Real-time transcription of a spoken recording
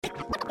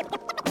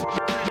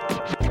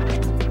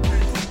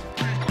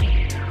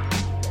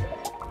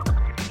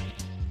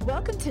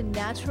to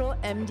Natural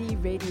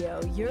MD Radio,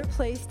 your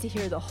place to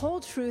hear the whole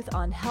truth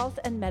on health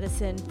and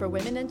medicine for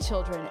women and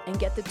children and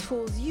get the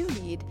tools you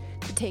need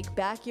to take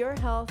back your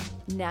health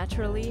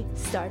naturally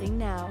starting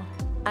now.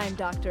 I'm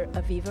Dr.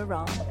 Aviva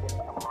Romm.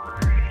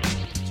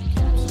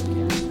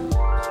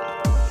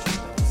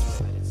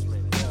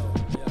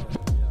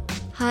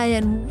 Hi,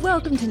 and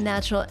welcome to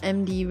Natural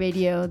MD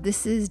Radio.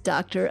 This is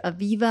Dr.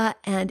 Aviva,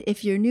 and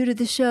if you're new to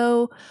the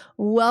show,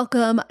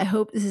 welcome. I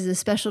hope this is a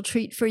special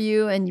treat for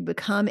you and you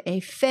become a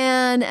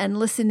fan and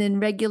listen in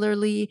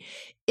regularly.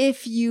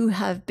 If you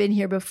have been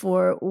here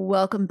before,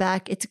 welcome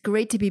back. It's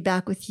great to be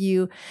back with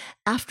you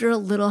after a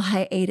little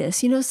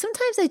hiatus. You know,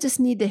 sometimes I just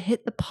need to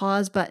hit the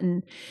pause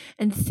button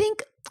and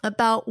think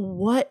about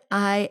what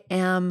I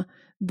am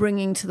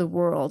bringing to the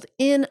world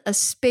in a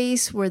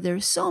space where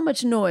there's so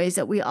much noise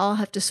that we all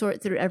have to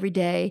sort through every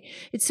day.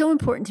 It's so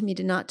important to me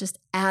to not just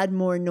add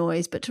more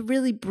noise, but to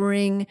really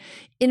bring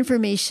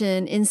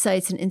information,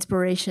 insights, and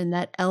inspiration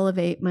that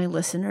elevate my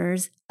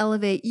listeners,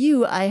 elevate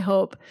you, I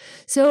hope.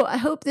 So I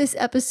hope this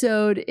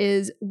episode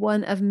is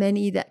one of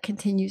many that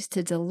continues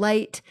to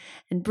delight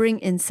and bring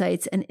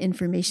insights and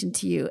information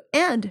to you.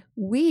 And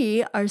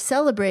we are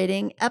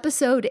celebrating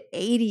episode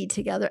 80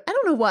 together. I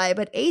don't know why,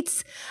 but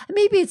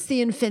maybe it's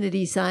the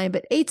infinity sign,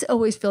 but 8s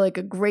always feel like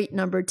a great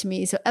number to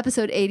me. So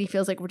episode 80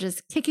 feels like we're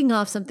just kicking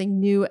off something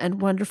new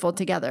and wonderful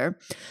together.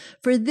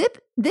 For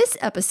this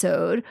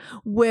episode,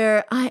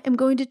 where I am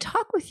going to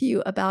talk with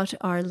you about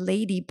our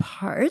lady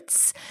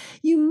parts,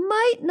 you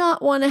might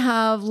not want to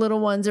have little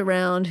ones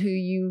around who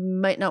you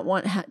might not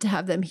want to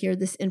have them hear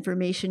this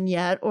information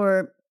yet,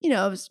 or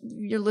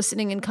you're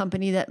listening in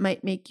company that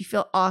might make you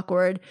feel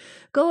awkward.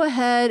 Go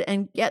ahead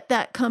and get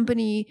that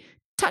company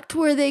tucked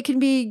where they can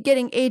be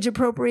getting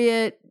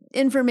age-appropriate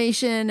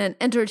information and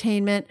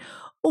entertainment,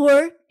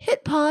 or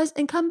hit pause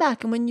and come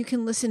back. And when you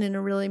can listen in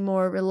a really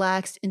more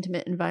relaxed,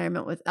 intimate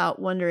environment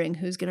without wondering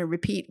who's going to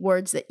repeat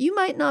words that you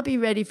might not be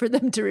ready for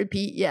them to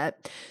repeat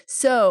yet.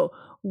 So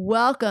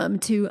welcome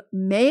to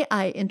May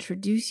I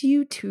Introduce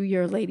You to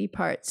Your Lady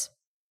Parts.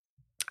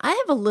 I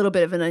have a little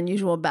bit of an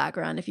unusual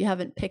background if you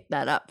haven't picked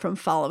that up from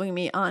following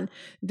me on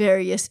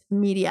various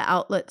media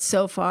outlets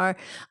so far.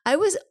 I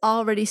was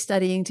already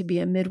studying to be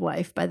a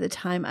midwife by the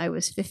time I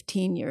was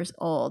 15 years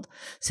old.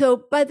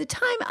 So by the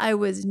time I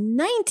was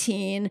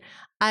 19,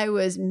 I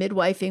was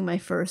midwifing my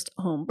first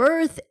home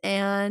birth.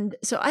 And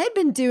so I had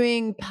been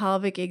doing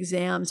pelvic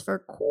exams for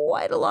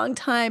quite a long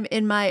time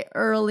in my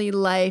early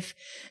life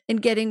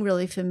and getting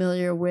really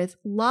familiar with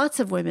lots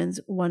of women's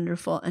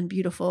wonderful and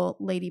beautiful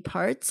lady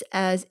parts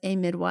as a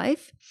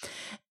midwife.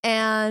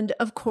 And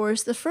of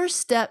course, the first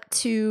step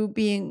to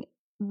being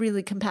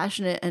really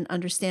compassionate and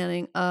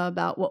understanding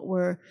about what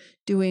we're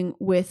doing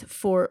with,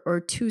 for,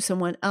 or to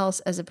someone else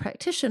as a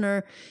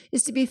practitioner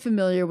is to be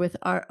familiar with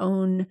our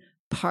own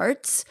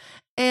parts.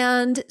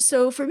 And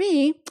so for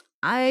me,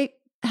 I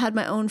had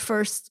my own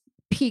first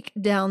peak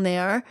down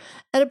there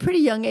at a pretty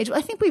young age.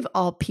 I think we've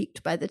all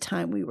peaked by the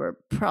time we were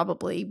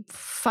probably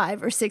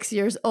 5 or 6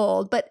 years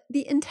old, but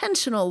the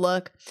intentional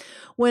look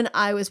when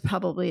I was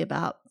probably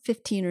about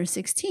 15 or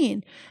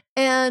 16.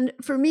 And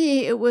for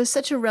me, it was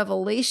such a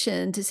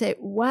revelation to say,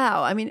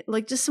 wow, I mean,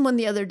 like just someone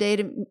the other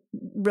day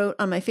wrote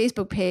on my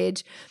Facebook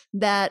page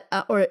that,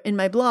 or in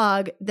my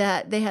blog,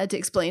 that they had to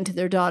explain to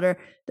their daughter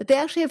that they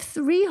actually have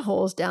 3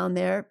 holes down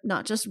there,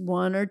 not just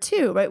 1 or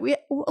 2, right?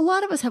 A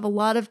lot of us have a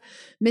lot of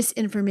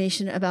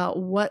misinformation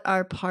about what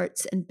our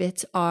parts and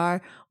bits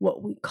are,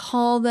 what we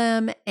call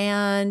them,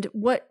 and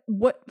what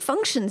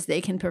functions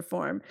they can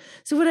perform.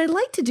 So what I'd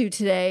like to do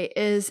today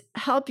is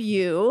help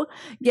you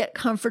get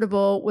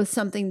comfortable with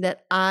something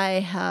that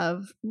I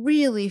have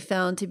really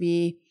found to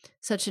be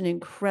such an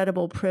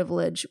incredible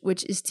privilege,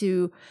 which is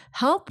to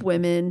help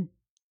women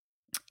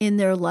in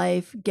their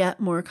life get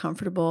more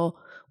comfortable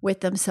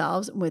with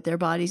themselves and with their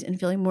bodies and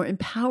feeling more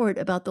empowered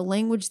about the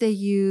language they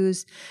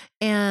use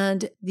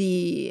and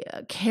the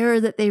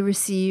care that they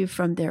receive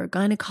from their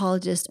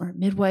gynecologist or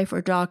midwife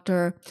or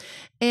doctor.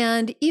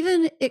 And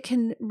even it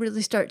can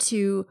really start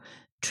to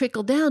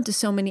trickle down to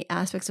so many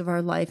aspects of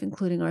our life,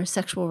 including our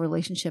sexual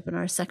relationship and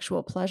our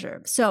sexual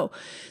pleasure. So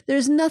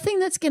there's nothing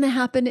that's going to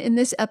happen in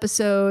this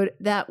episode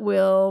that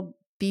will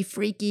be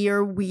freaky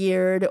or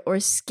weird or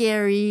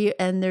scary,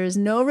 and there's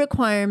no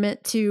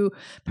requirement to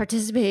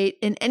participate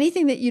in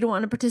anything that you don't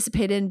want to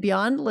participate in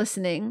beyond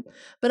listening.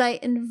 But I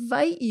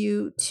invite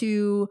you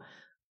to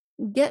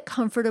get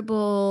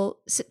comfortable,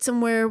 sit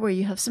somewhere where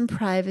you have some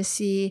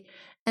privacy,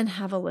 and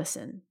have a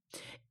listen.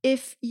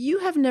 If you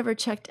have never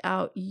checked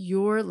out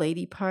your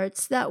lady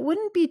parts, that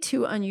wouldn't be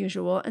too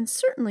unusual and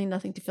certainly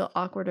nothing to feel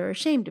awkward or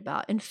ashamed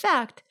about. In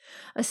fact,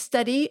 a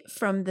study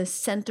from the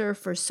Center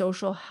for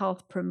Social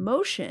Health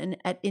Promotion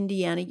at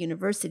Indiana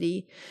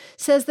University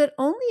says that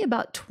only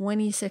about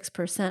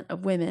 26%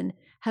 of women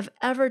have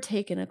ever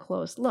taken a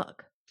close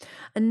look.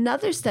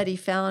 Another study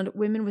found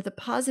women with a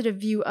positive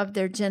view of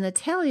their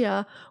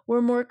genitalia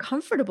were more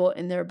comfortable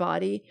in their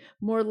body,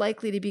 more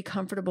likely to be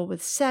comfortable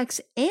with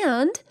sex,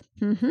 and,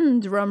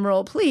 drum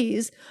roll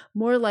please,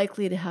 more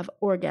likely to have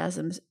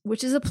orgasms,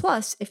 which is a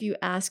plus if you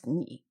ask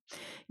me.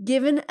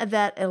 Given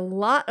that a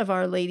lot of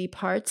our lady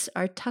parts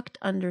are tucked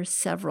under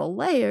several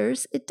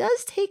layers, it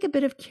does take a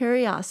bit of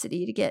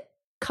curiosity to get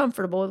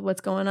comfortable with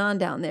what's going on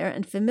down there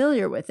and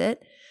familiar with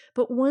it.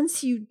 But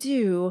once you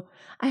do,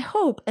 I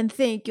hope and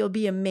think you'll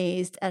be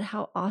amazed at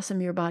how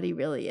awesome your body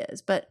really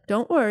is. But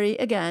don't worry,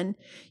 again,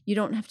 you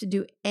don't have to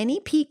do any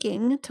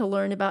peeking to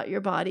learn about your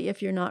body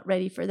if you're not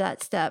ready for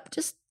that step.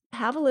 Just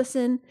have a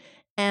listen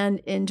and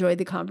enjoy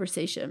the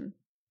conversation.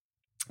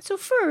 So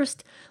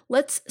first,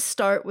 let's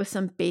start with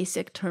some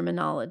basic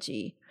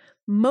terminology.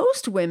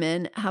 Most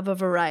women have a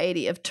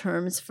variety of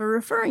terms for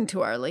referring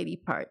to our lady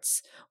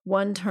parts.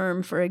 One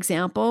term, for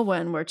example,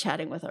 when we're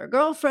chatting with our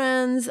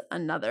girlfriends,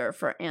 another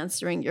for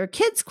answering your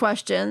kids'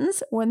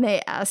 questions when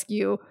they ask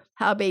you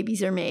how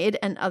babies are made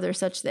and other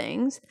such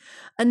things,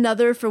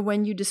 another for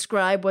when you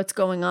describe what's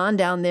going on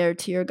down there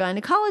to your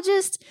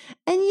gynecologist,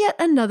 and yet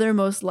another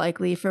most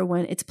likely for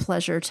when it's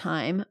pleasure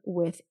time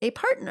with a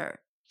partner.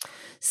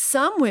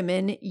 Some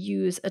women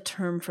use a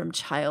term from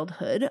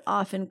childhood,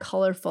 often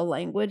colorful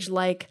language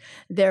like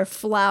their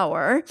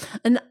flower.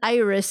 An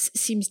iris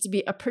seems to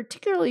be a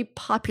particularly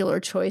popular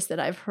choice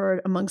that I've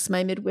heard amongst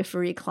my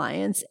midwifery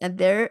clients and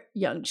their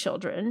young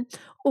children.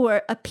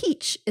 Or a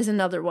peach is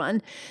another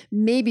one,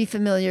 maybe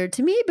familiar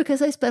to me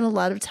because I spent a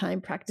lot of time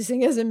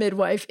practicing as a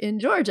midwife in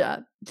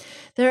Georgia.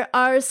 There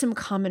are some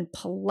common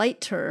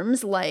polite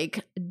terms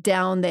like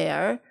down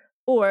there,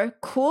 or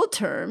cool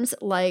terms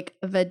like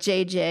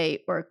vajayjay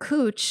or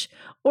cooch,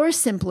 or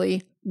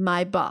simply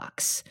my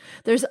box.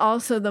 There's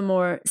also the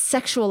more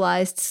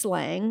sexualized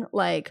slang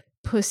like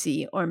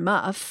pussy or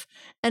muff,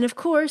 and of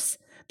course,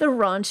 the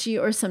raunchy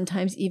or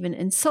sometimes even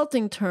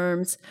insulting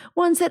terms,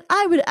 ones that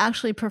I would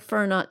actually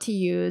prefer not to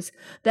use,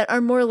 that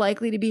are more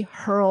likely to be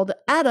hurled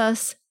at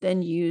us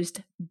than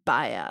used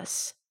by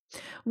us.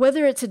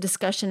 Whether it's a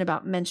discussion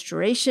about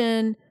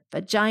menstruation,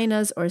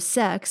 vaginas, or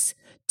sex,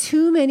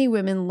 too many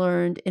women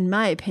learned, in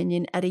my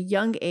opinion, at a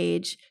young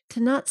age to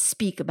not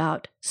speak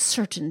about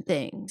certain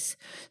things.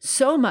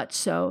 So much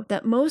so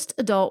that most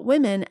adult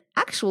women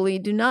actually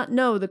do not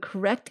know the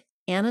correct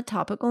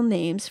anatomical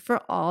names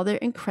for all their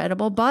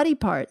incredible body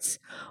parts,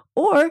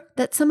 or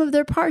that some of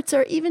their parts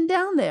are even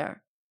down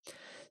there.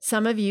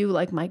 Some of you,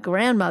 like my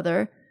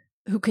grandmother,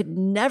 who could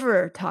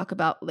never talk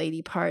about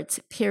lady parts,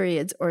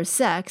 periods, or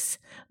sex,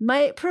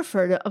 might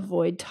prefer to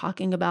avoid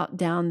talking about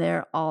down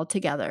there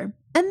altogether.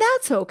 And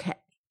that's okay.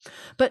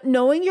 But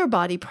knowing your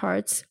body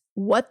parts,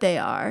 what they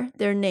are,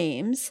 their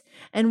names,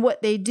 and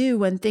what they do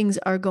when things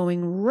are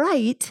going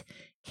right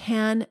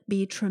can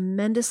be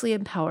tremendously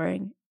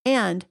empowering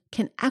and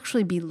can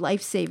actually be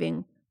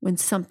life-saving when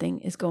something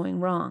is going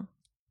wrong.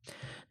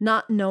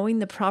 Not knowing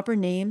the proper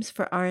names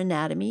for our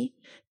anatomy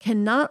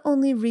can not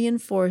only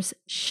reinforce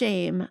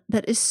shame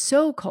that is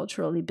so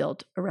culturally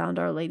built around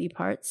our lady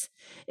parts,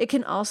 it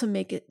can also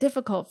make it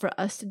difficult for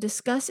us to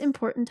discuss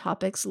important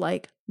topics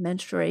like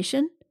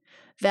menstruation,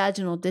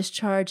 vaginal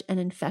discharge and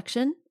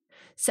infection,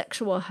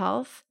 sexual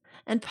health,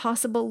 and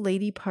possible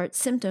lady part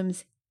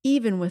symptoms,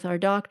 even with our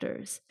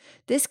doctors.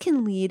 This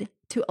can lead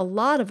to a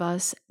lot of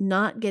us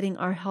not getting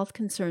our health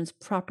concerns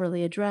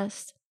properly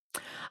addressed.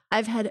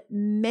 I've had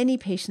many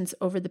patients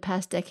over the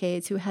past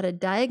decades who had a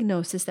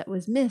diagnosis that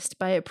was missed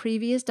by a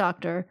previous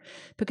doctor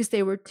because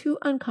they were too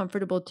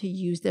uncomfortable to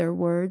use their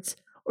words,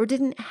 or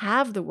didn't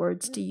have the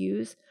words to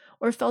use,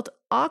 or felt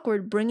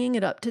awkward bringing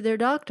it up to their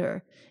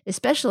doctor,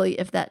 especially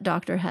if that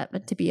doctor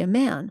happened to be a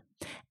man.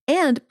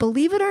 And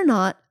believe it or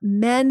not,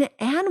 men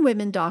and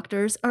women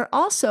doctors are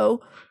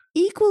also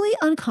equally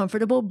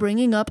uncomfortable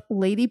bringing up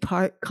lady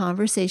part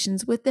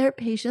conversations with their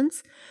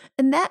patients,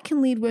 and that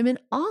can lead women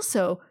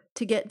also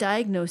to get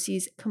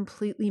diagnoses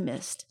completely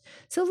missed.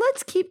 So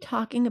let's keep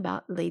talking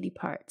about lady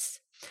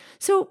parts.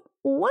 So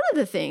one of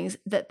the things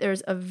that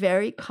there's a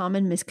very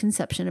common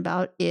misconception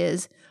about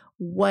is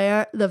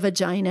where the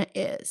vagina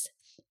is.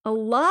 A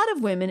lot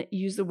of women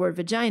use the word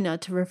vagina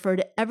to refer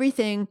to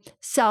everything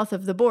south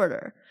of the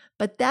border,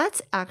 but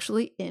that's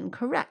actually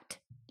incorrect.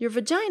 Your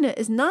vagina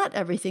is not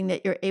everything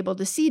that you're able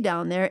to see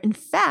down there. In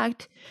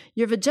fact,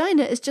 your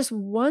vagina is just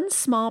one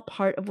small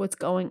part of what's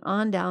going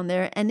on down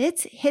there, and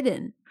it's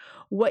hidden.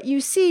 What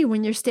you see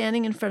when you're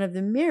standing in front of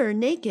the mirror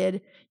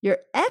naked, your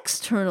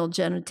external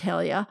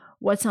genitalia,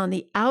 what's on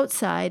the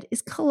outside,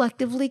 is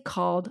collectively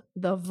called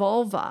the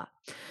vulva.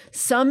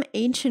 Some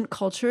ancient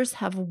cultures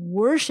have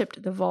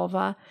worshipped the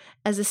vulva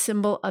as a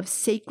symbol of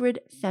sacred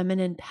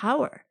feminine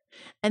power.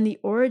 And the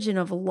origin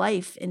of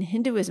life in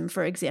Hinduism,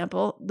 for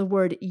example, the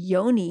word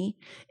yoni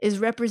is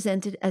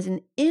represented as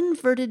an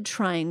inverted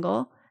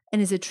triangle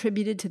and is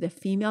attributed to the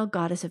female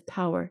goddess of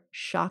power,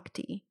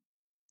 Shakti.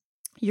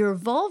 Your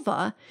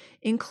vulva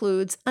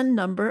includes a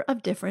number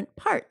of different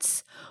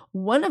parts.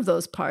 One of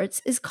those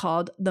parts is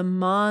called the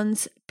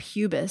mons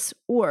pubis,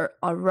 or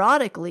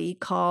erotically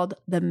called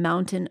the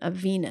mountain of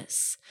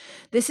Venus.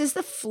 This is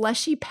the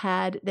fleshy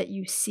pad that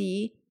you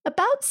see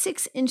about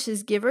 6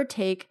 inches, give or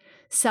take,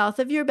 south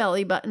of your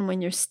belly button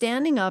when you're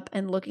standing up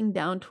and looking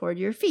down toward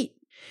your feet.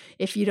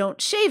 If you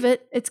don't shave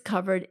it, it's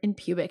covered in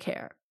pubic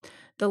hair.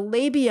 The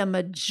labia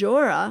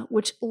majora,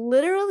 which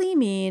literally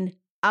mean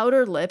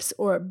outer lips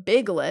or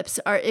big lips,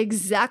 are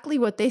exactly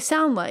what they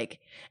sound like,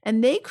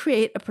 and they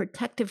create a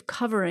protective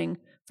covering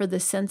for the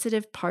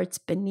sensitive parts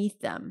beneath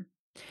them.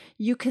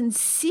 You can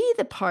see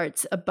the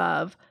parts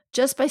above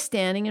just by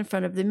standing in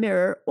front of the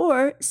mirror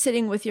or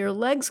sitting with your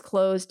legs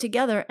closed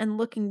together and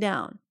looking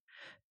down.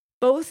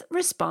 Both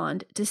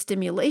respond to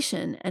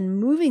stimulation, and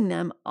moving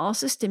them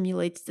also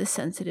stimulates the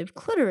sensitive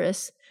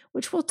clitoris,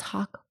 which we'll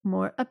talk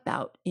more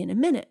about in a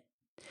minute.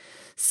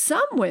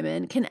 Some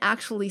women can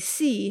actually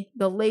see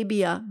the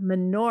labia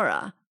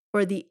minora,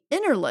 or the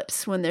inner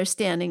lips, when they're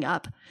standing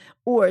up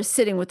or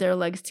sitting with their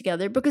legs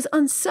together, because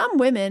on some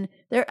women,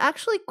 they're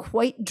actually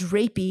quite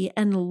drapey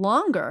and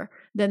longer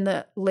than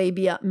the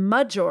labia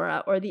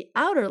majora, or the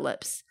outer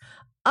lips.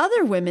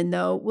 Other women,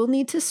 though, will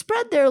need to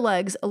spread their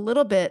legs a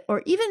little bit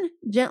or even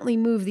gently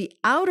move the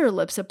outer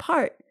lips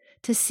apart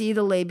to see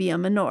the labia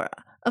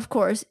minora. Of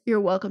course,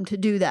 you're welcome to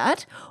do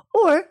that,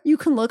 or you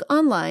can look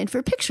online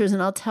for pictures,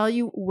 and I'll tell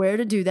you where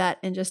to do that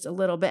in just a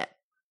little bit.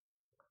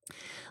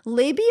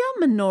 Labia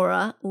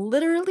minora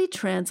literally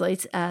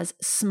translates as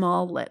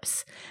small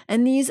lips,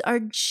 and these are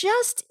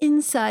just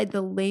inside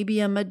the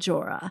labia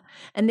majora,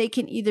 and they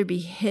can either be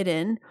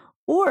hidden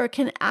or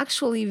can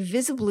actually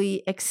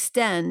visibly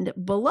extend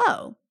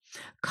below.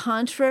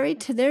 Contrary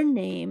to their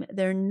name,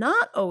 they're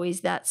not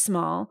always that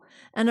small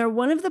and are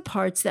one of the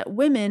parts that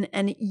women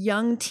and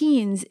young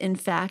teens, in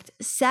fact,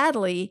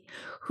 sadly,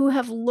 who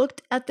have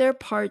looked at their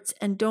parts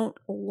and don't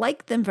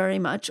like them very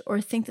much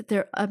or think that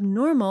they're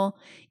abnormal,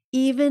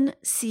 even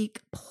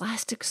seek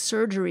plastic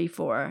surgery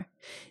for.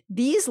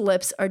 These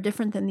lips are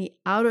different than the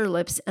outer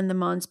lips and the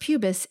mons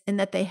pubis in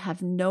that they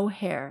have no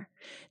hair.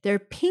 They're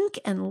pink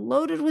and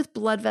loaded with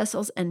blood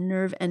vessels and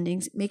nerve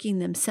endings, making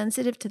them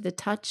sensitive to the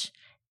touch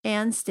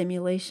and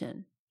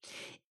stimulation.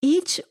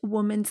 Each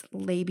woman's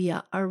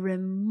labia are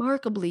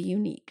remarkably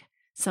unique.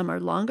 Some are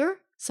longer,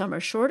 some are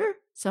shorter,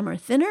 some are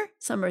thinner,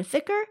 some are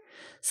thicker,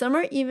 some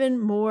are even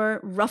more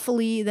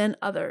ruffly than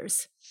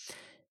others.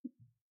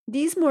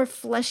 These more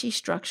fleshy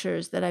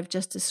structures that I've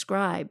just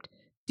described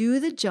do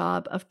the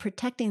job of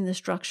protecting the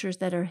structures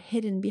that are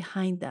hidden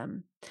behind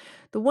them.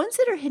 The ones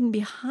that are hidden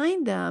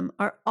behind them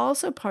are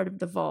also part of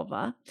the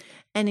vulva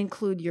and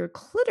include your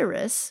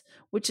clitoris,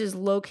 which is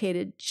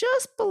located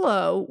just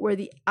below where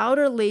the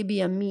outer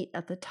labia meet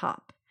at the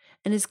top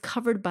and is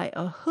covered by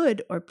a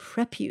hood or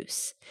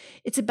prepuce.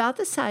 It's about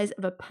the size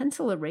of a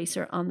pencil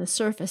eraser on the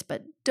surface,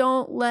 but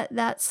don't let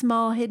that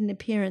small hidden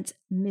appearance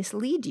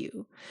mislead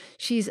you.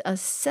 She's a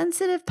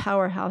sensitive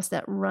powerhouse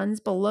that runs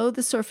below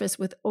the surface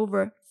with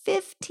over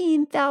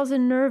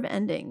 15,000 nerve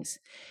endings.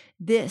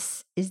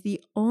 This is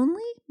the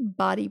only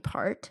body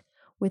part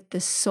with the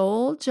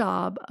sole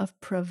job of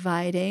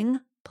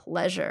providing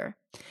pleasure.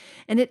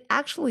 And it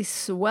actually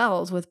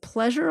swells with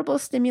pleasurable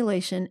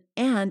stimulation,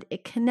 and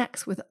it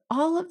connects with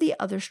all of the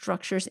other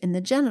structures in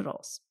the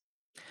genitals.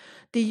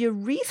 The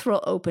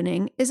urethral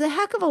opening is a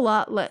heck of a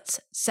lot less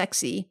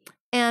sexy,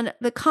 and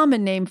the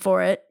common name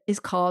for it is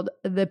called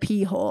the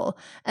pee hole.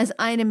 As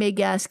Ina May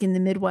Gaskin, the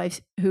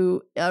midwife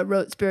who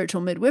wrote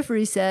Spiritual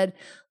Midwifery, said,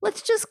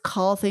 let's just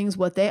call things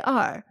what they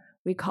are.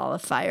 We call a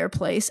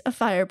fireplace.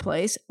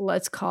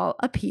 Let's call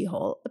a pee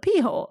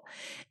hole.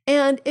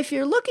 And if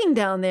you're looking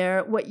down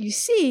there, what you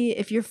see,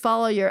 if you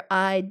follow your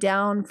eye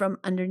down from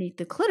underneath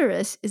the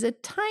clitoris, is a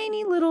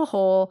tiny little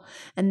hole,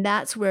 and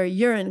that's where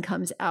urine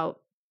comes out.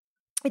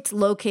 It's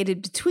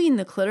located between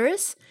the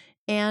clitoris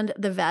and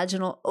the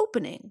vaginal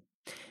opening.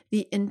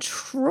 The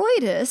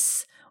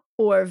introitus,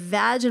 or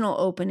vaginal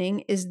opening,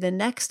 is the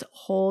next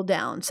hole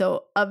down.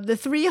 So of the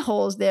 3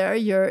 holes there,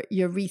 your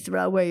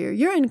urethra, where your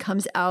urine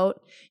comes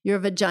out, your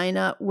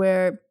vagina,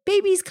 where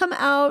babies come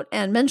out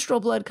and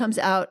menstrual blood comes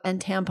out, and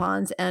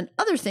tampons and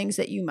other things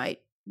that you might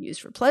use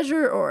for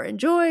pleasure or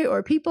enjoy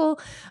or people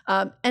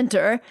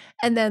enter.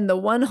 And then the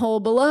one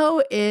hole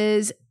below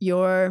is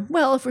your,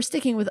 well, if we're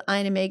sticking with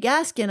Ina May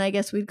Gaskin, I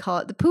guess we'd call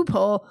it the poop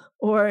hole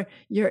or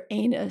your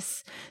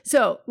anus.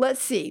 So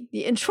let's see.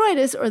 The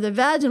introitus, or the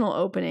vaginal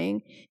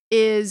opening,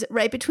 is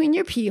right between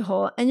your pee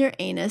hole and your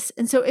anus.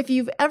 And so if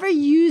you've ever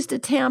used a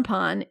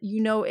tampon,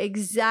 you know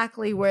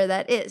exactly where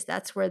that is.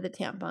 That's where the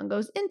tampon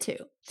goes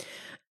into.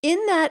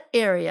 In that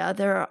area,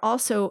 there are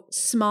also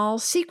small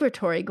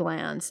secretory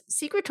glands.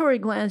 Secretory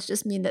glands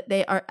just mean that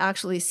they are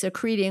actually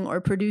secreting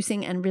or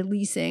producing and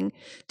releasing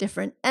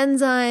different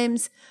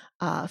enzymes,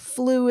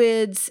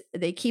 fluids.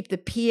 They keep the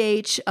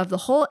pH of the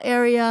whole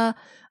area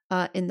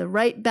in the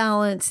right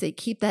balance. They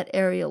keep that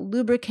area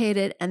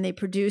lubricated, and they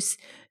produce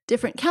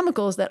different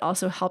chemicals that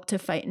also help to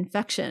fight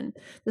infection.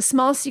 The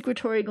small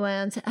secretory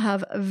glands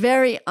have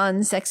very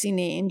unsexy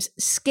names,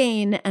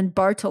 Skene and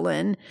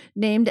Bartholin,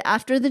 named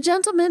after the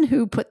gentlemen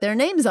who put their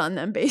names on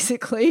them,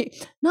 basically.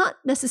 Not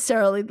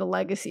necessarily the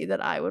legacy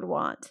that I would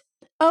want.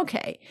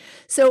 Okay,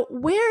 so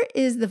where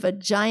is the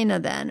vagina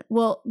then?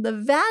 Well, the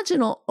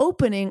vaginal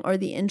opening or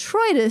the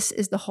introitus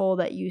is the hole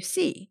that you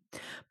see.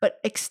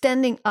 But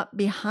extending up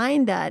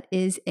behind that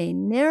is a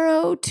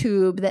narrow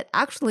tube that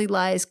actually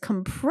lies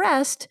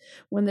compressed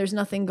when there's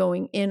nothing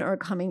going in or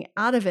coming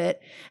out of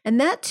it. And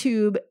that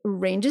tube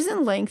ranges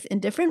in length in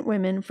different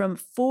women from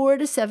 4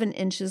 to 7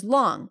 inches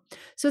long.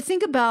 So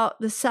think about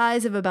the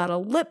size of about a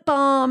lip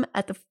balm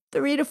at the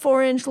 3 to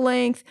 4 inch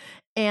length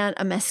and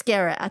a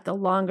mascara at the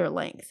longer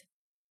length.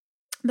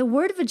 The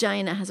word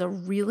vagina has a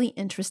really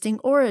interesting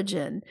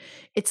origin.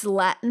 It's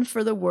Latin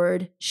for the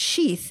word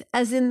sheath,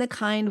 as in the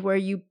kind where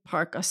you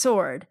park a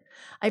sword.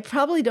 I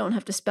probably don't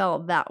have to spell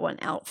that one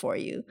out for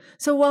you.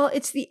 So while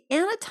it's the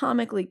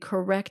anatomically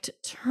correct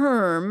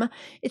term,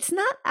 it's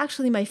not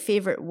actually my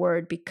favorite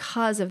word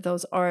because of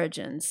those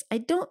origins. I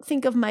don't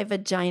think of my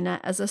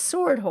vagina as a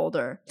sword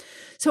holder.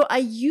 So I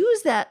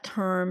use that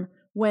term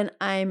when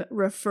I'm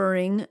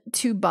referring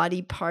to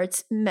body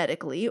parts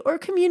medically or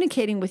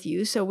communicating with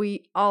you so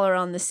we all are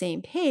on the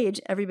same page.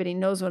 Everybody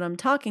knows what I'm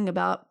talking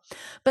about.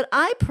 But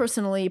I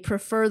personally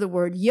prefer the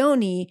word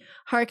yoni,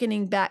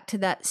 hearkening back to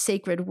that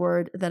sacred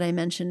word that I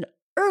mentioned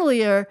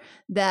earlier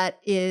that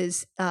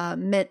is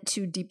meant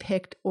to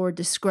depict or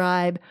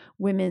describe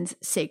women's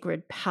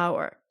sacred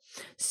power.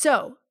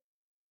 So,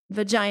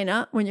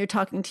 vagina when you're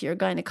talking to your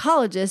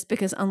gynecologist,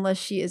 because unless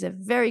she is a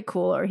very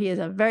cool or he is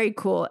a very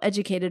cool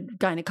educated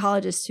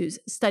gynecologist who's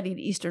studied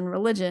Eastern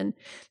religion,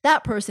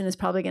 that person is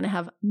probably going to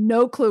have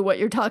no clue what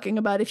you're talking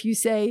about if you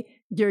say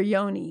your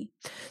yoni.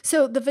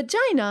 So the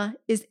vagina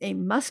is a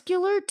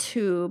muscular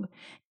tube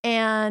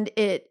and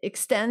it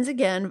extends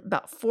again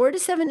about 4 to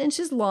 7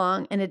 inches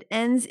long, and it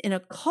ends in a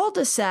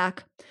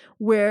cul-de-sac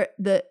where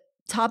the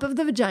top of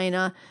the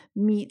vagina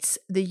meets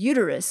the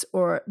uterus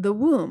or the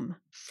womb.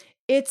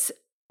 It's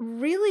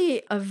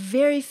really a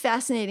very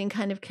fascinating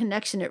kind of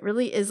connection. It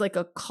really is like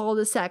a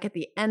cul-de-sac at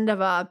the end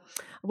of a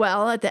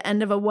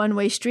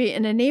one-way street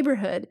in a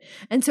neighborhood.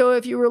 And so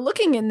if you were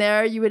looking in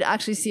there, you would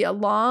actually see a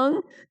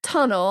long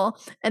tunnel,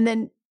 and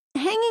then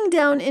hanging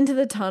down into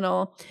the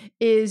tunnel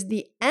is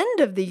the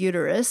end of the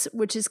uterus,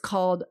 which is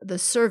called the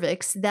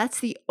cervix. That's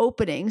the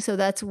opening. So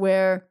that's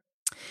where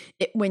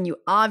when you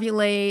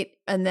ovulate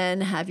and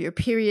then have your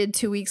period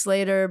 2 weeks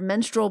later,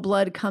 menstrual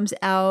blood comes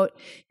out.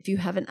 If you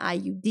have an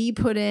IUD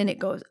put in, it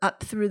goes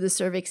up through the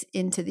cervix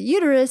into the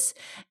uterus.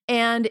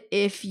 And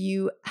if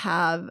you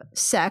have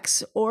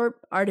sex or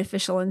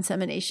artificial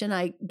insemination,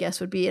 I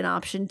guess would be an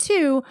option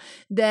too,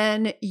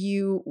 then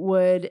you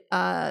would,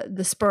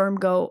 the sperm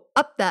go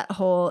up that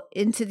hole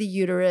into the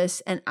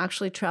uterus and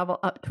actually travel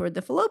up toward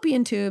the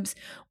fallopian tubes,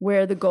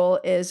 where the goal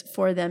is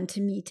for them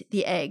to meet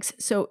the eggs.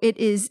 So it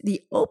is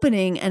the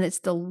opening, and it's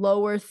the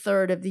lower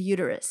third of the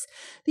uterus.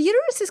 The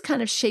uterus is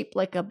kind of shaped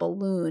like a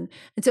balloon.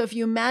 And so if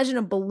you imagine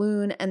a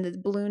balloon and the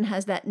balloon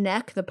has that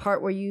neck, the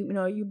part where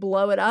you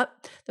blow it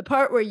up, the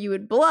part where you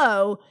would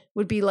blow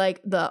would be like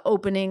the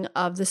opening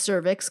of the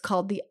cervix,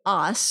 called the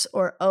os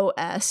or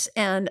os.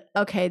 And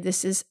okay,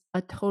 this is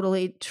a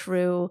totally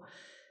true,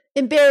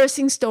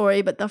 embarrassing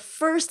story, but the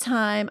first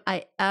time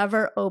I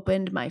ever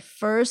opened my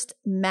first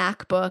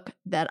MacBook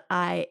that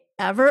I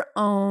ever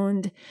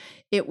owned,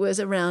 it was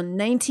around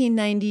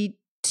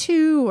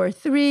 1992 or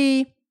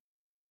 3.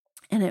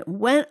 And it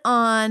went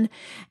on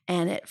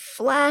and it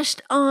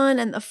flashed on.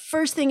 And the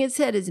first thing it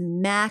said is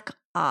Mac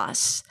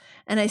OS.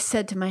 And I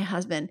said to my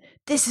husband,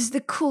 this is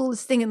the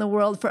coolest thing in the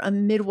world for a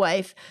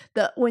midwife.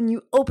 When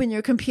you open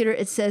your computer,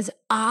 it says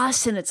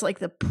OS, and it's like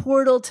the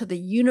portal to the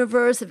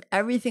universe of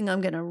everything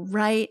I'm going to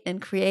write and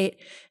create.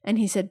 And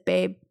he said,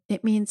 babe,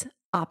 it means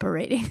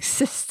operating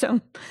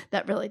system.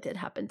 That really did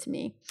happen to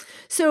me.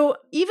 So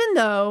even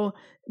though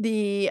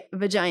the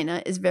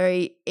vagina is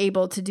very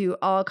able to do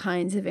all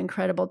kinds of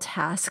incredible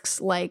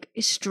tasks, like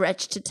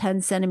stretch to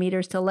 10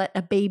 centimeters to let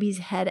a baby's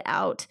head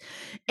out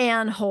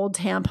and hold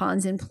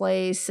tampons in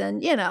place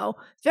and,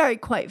 very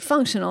quite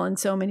functional in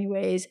so many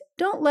ways,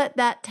 don't let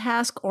that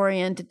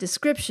task-oriented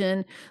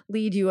description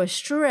lead you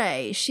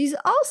astray. She's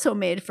also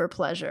made for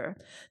pleasure.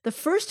 The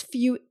first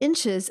few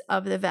inches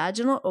of the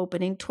vaginal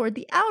opening toward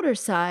the outer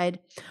side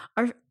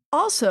are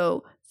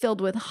also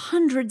filled with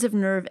hundreds of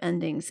nerve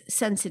endings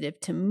sensitive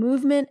to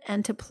movement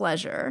and to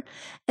pleasure.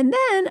 And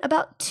then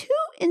about 2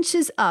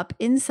 inches up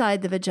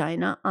inside the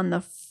vagina on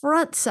the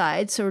front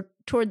side, so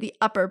toward the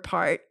upper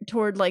part,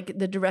 toward like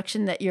the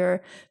direction that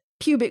your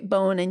pubic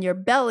bone and your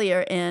belly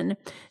are in,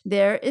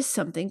 there is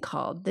something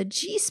called the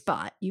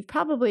G-spot. You've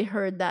probably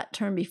heard that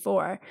term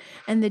before.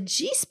 And the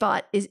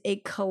G-spot is a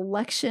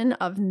collection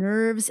of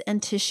nerves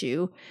and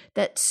tissue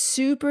that's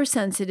super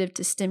sensitive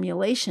to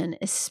stimulation,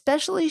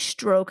 especially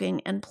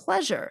stroking and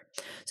pleasure.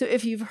 So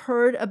if you've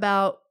heard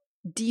about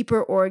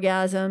deeper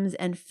orgasms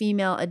and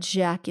female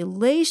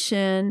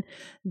ejaculation,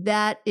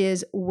 that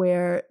is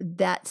where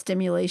that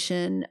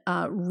stimulation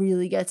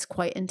really gets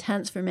quite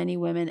intense for many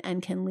women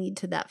and can lead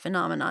to that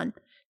phenomenon.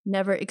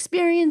 Never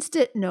experienced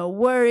it, no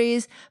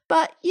worries.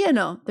 But,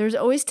 there's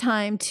always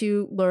time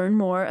to learn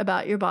more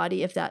about your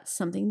body if that's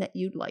something that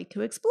you'd like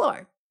to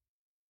explore.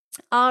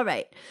 All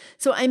right.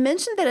 So I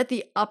mentioned that at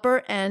the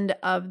upper end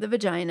of the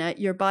vagina,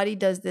 your body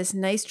does this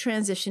nice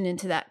transition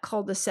into that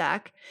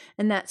cul-de-sac,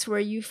 and that's where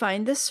you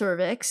find the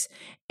cervix.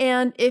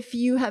 And if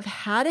you have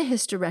had a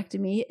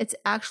hysterectomy, it's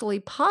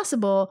actually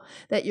possible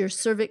that your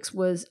cervix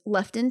was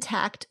left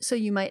intact. So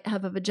you might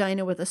have a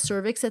vagina with a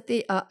cervix at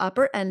the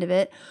upper end of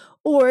it.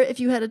 Or if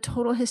you had a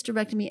total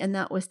hysterectomy and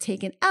that was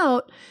taken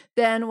out,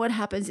 then what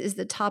happens is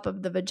the top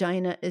of the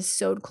vagina is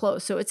sewed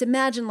closed. So it's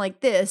imagine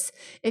like this: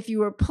 if you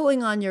were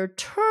pulling on your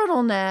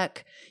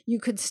turtleneck, you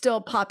could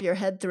still pop your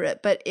head through it.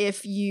 But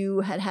if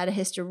you had had a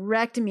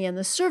hysterectomy and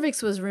the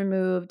cervix was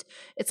removed,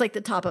 it's like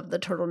the top of the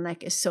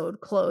turtleneck is sewed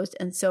closed.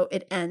 And so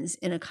it ends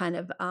in a kind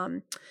of,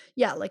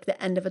 like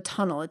the end of a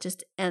tunnel. It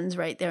just ends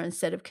right there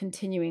instead of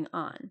continuing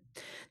on.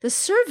 The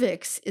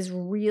cervix is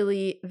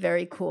really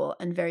very cool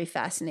and very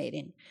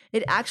fascinating.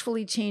 It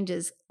actually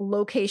changes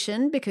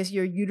location because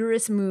your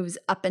uterus moves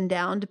up and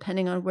down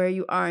depending on where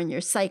you are in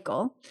your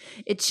cycle.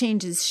 It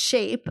changes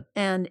shape,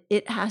 and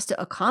it has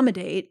to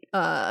accommodate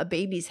a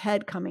baby's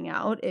head coming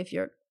out if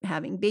you're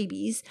having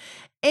babies.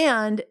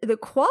 And the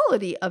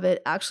quality of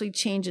it actually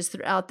changes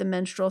throughout the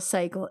menstrual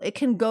cycle. It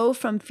can go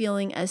from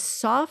feeling as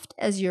soft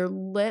as your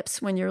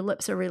lips when your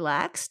lips are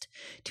relaxed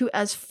to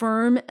as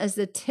firm as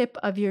the tip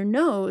of your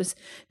nose,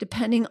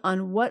 depending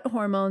on what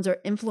hormones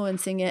are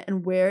influencing it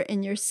and where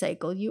in your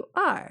cycle you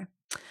are.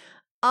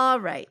 All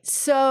right,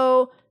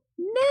 so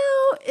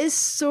now is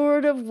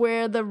sort of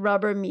where the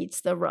rubber meets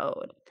the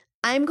road.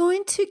 I'm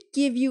going to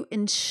give you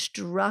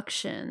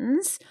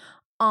instructions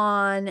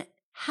on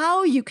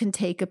how you can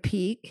take a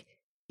peek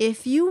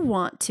if you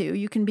want to.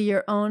 You can be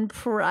your own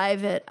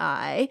private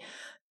eye.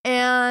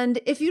 And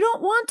if you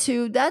don't want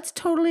to, that's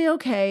totally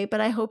okay. But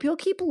I hope you'll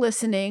keep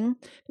listening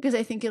because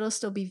I think it'll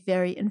still be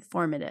very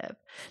informative.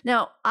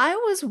 Now, I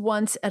was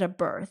once at a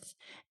birth,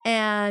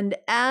 and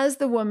as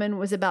the woman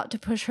was about to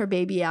push her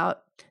baby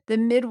out, the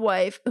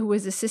midwife who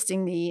was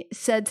assisting me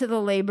said to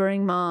the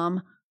laboring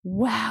mom,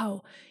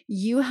 "Wow,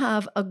 you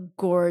have a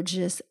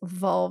gorgeous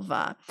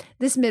vulva."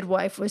 This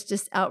midwife was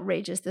just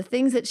outrageous. The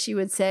things that she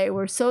would say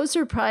were so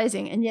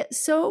surprising and yet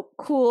so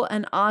cool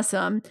and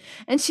awesome.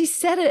 And she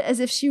said it as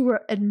if she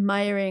were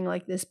admiring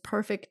like this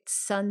perfect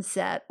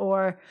sunset,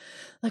 or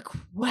like,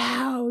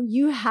 "Wow,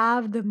 you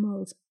have the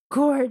most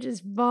gorgeous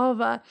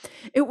vulva."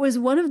 It was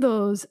one of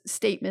those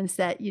statements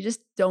that you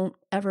just don't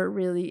ever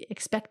really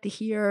expect to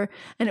hear.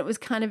 And it was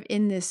kind of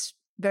in this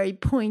very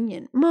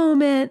poignant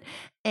moment.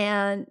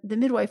 And the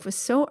midwife was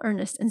so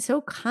earnest and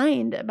so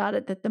kind about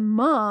it that the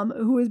mom,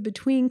 who was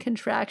between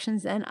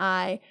contractions, and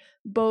I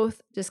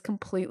both just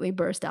completely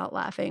burst out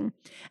laughing.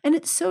 And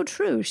it's so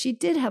true. She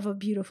did have a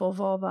beautiful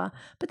vulva.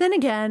 But then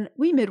again,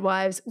 we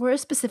midwives, we're a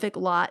specific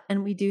lot,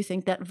 and we do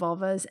think that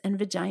vulvas and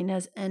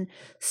vaginas and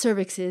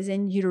cervixes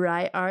and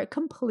uteri are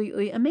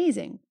completely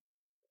amazing.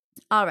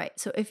 All right.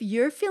 So if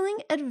you're feeling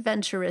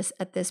adventurous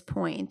at this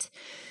point,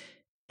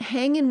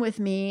 hang in with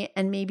me,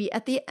 and maybe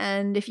at the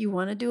end, if you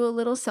want to do a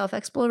little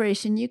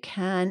self-exploration, you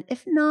can.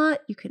 If not,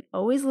 you can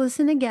always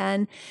listen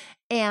again.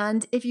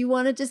 And if you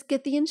want to just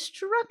get the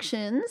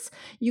instructions,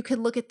 you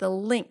can look at the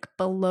link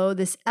below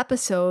this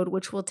episode,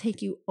 which will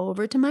take you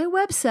over to my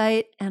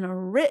website and a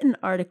written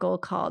article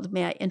called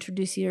 "May I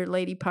Introduce Your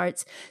Lady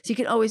Parts?" So you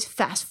can always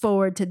fast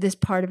forward to this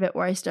part of it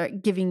where I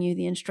start giving you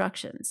the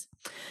instructions.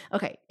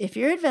 Okay, if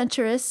you're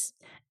adventurous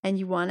and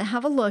you want to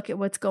have a look at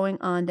what's going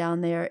on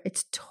down there,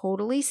 it's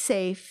totally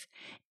safe.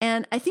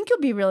 And I think you'll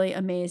be really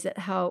amazed at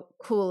how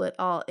cool it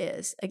all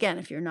is. Again,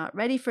 if you're not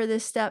ready for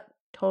this step,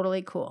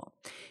 totally cool.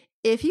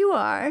 If you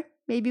are,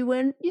 maybe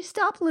when you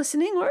stop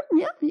listening, or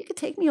you could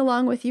take me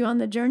along with you on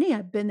the journey.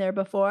 I've been there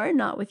before,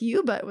 not with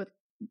you, but with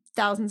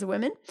thousands of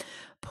women.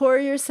 Pour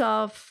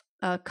yourself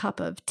a cup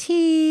of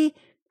tea.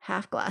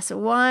 Half glass of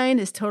wine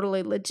is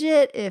totally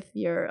legit if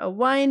you're a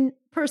wine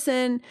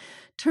person.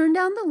 Turn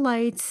down the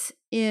lights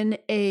in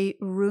a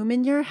room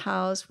in your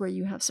house where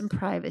you have some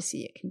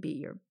privacy. It can be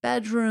your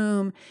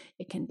bedroom.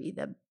 It can be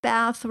the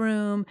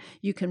bathroom.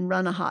 You can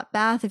run a hot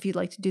bath if you'd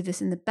like to do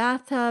this in the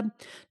bathtub.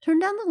 Turn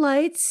down the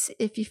lights.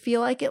 If you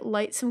feel like it,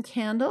 light some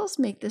candles.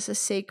 Make this a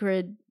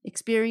sacred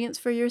experience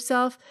for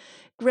yourself.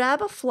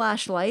 Grab a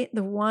flashlight.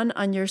 The one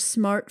on your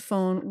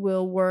smartphone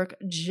will work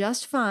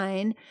just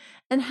fine.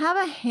 And have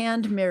a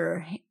hand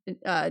mirror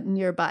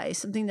nearby,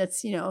 something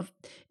that's,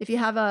 if you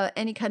have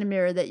any kind of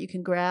mirror that you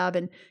can grab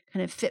and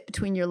kind of fit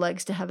between your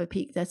legs to have a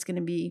peek, that's going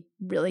to be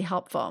really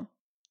helpful.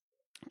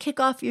 Kick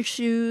off your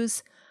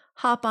shoes,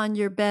 hop on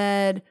your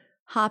bed,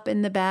 hop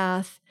in the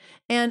bath.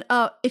 And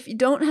if you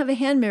don't have a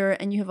hand mirror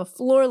and you have a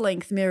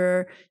floor-length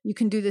mirror, you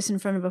can do this in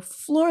front of a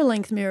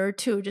floor-length mirror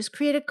too. Just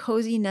create a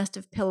cozy nest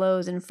of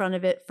pillows in front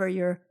of it for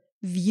your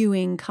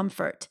viewing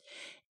comfort.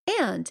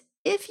 And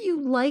if you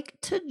like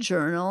to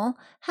journal,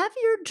 have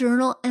your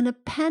journal and a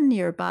pen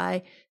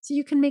nearby so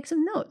you can make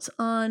some notes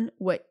on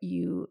what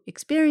you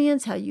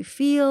experience, how you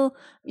feel.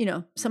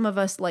 Some of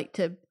us like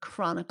to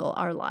chronicle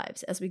our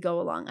lives as we go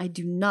along. I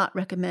do not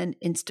recommend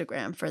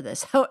Instagram for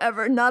this.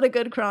 However, not a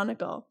good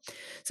chronicle.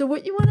 So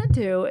what you want to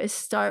do is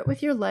start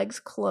with your legs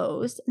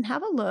closed and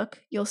have a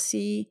look. You'll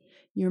see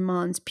your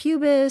mons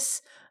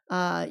pubis.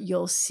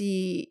 You'll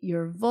see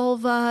your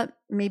vulva.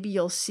 Maybe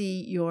you'll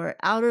see your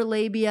outer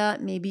labia.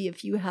 Maybe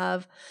if you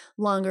have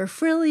longer,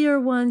 frillier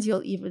ones,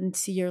 you'll even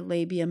see your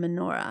labia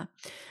minora.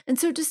 And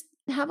so just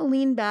have a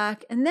lean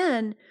back. And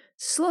then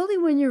slowly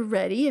when you're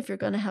ready, if you're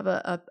going to have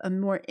a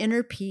more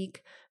inner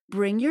peak,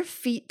 bring your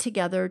feet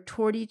together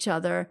toward each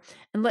other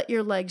and let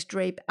your legs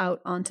drape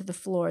out onto the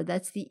floor.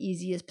 That's the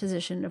easiest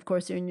position. Of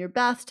course, you're in your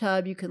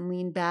bathtub. You can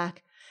lean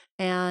back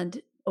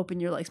and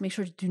open your legs. Make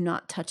sure to do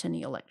not touch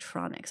any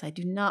electronics. I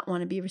do not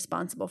want to be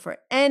responsible for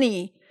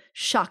any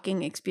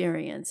shocking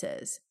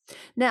experiences.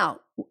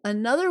 Now,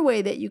 another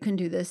way that you can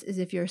do this is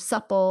if you're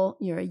supple,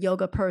 you're a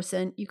yoga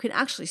person, you can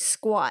actually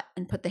squat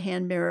and put the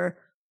hand mirror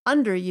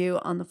under you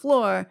on the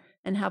floor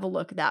and have a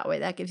look that way.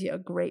 That gives you a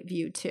great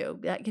view too.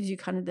 That gives you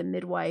kind of the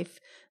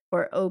midwife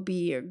or OB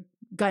or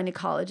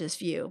gynecologist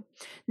view.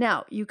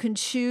 Now, you can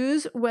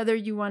choose whether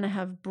you want to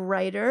have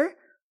brighter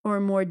or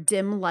more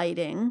dim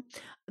lighting.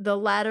 The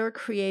latter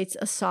creates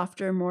a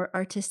softer, more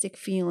artistic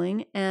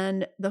feeling,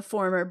 and the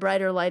former,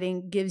 brighter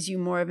lighting, gives you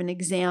more of an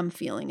exam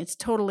feeling. It's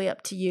totally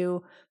up to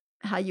you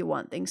how you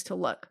want things to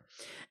look.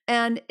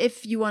 And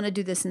if you want to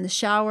do this in the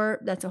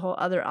shower, that's a whole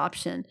other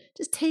option.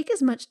 Just take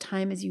as much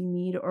time as you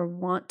need or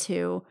want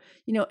to.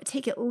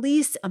 Take at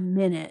least a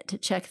minute to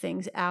check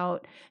things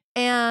out,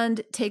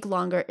 and take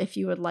longer if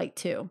you would like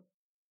to.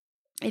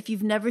 If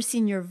you've never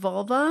seen your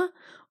vulva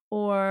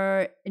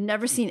or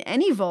never seen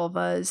any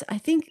vulvas, I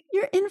think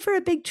you're in for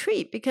a big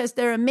treat because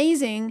they're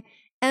amazing.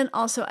 And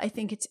also, I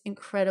think it's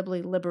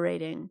incredibly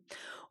liberating.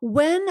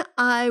 When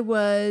I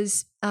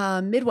was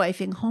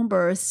midwifing home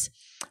births,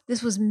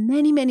 this was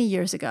many, many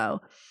years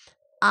ago,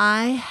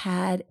 I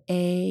had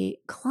a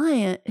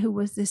client who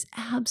was this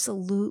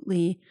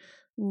absolutely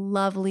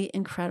lovely,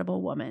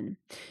 incredible woman.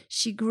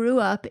 She grew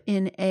up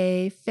in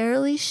a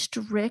fairly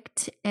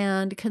strict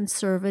and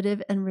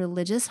conservative and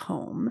religious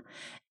home.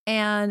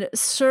 And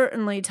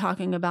certainly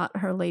talking about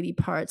her lady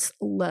parts,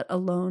 let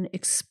alone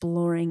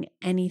exploring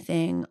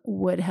anything,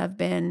 would have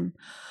been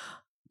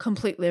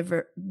completely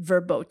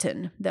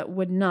verboten. That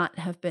would not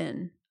have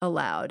been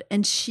allowed.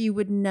 And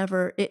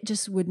it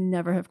just would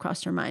never have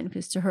crossed her mind,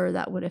 because to her,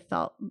 that would have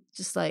felt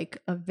just like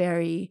a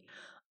very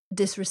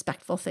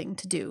disrespectful thing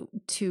to do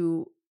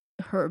to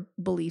her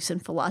beliefs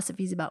and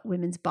philosophies about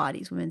women's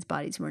bodies. Women's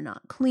bodies were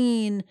not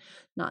clean,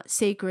 not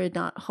sacred,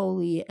 not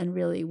holy, and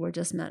really were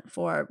just meant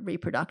for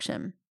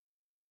reproduction.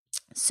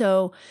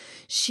 So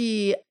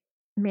she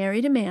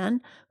married a man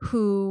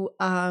who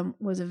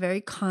was a very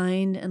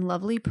kind and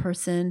lovely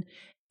person,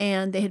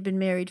 and they had been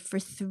married for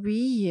 3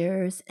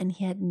 years, and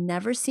he had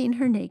never seen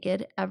her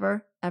naked,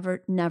 ever,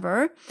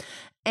 never.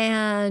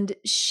 And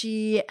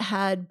she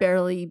had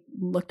barely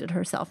looked at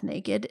herself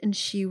naked, and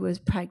she was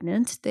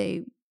pregnant.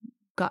 They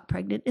got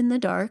pregnant in the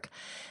dark,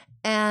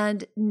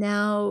 and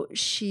now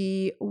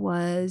she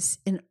was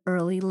in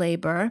early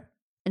labor,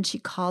 and she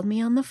called me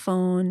on the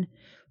phone,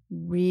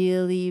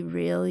 really,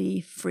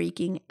 really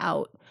freaking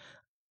out.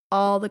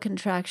 All the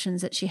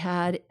contractions that she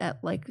had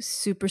at like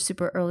super,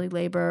 super early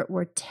labor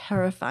were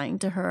terrifying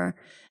to her.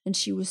 And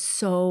she was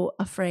so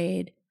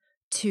afraid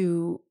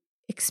to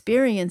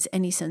experience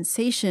any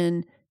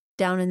sensation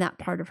down in that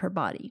part of her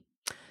body.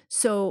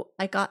 So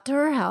I got to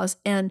her house,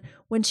 and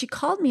when she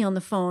called me on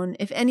the phone,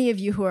 if any of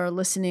you who are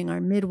listening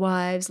are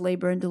midwives,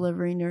 labor and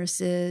delivery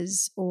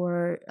nurses,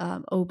 or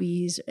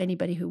OBs,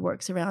 anybody who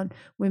works around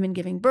women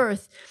giving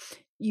birth,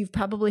 you've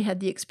probably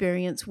had the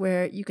experience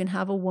where you can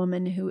have a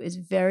woman who is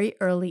very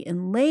early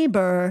in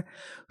labor,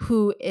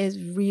 who is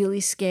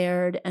really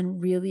scared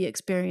and really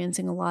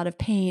experiencing a lot of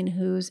pain,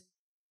 who's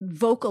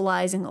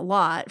vocalizing a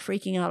lot,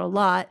 freaking out a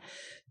lot,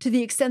 to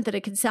the extent that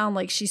it can sound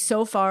like she's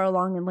so far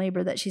along in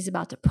labor that she's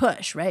about to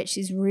push, right?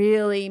 She's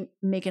really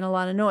making a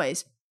lot of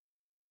noise.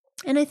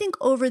 And I think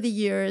over the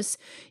years,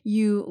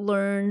 you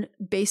learn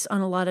based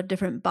on a lot of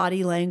different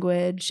body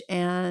language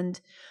and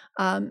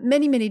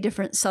many, many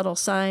different subtle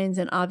signs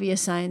and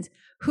obvious signs,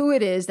 who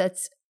it is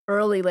that's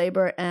early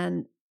labor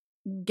and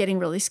getting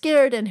really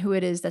scared, and who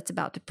it is that's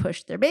about to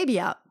push their baby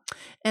out.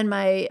 And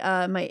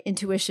my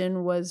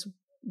intuition was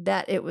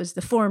that it was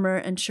the former.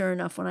 And sure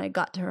enough, when I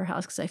got to her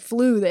house, because I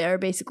flew there,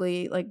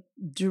 basically like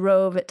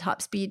drove at top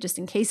speed just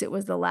in case it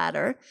was the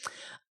latter,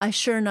 I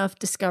sure enough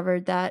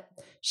discovered that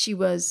she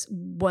was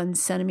 1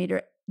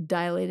 centimeter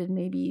dilated,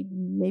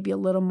 maybe a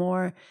little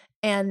more,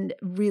 and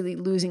really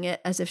losing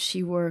it as if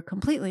she were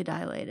completely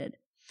dilated.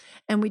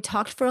 And we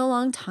talked for a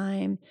long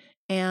time,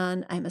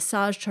 and I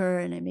massaged her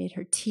and I made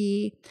her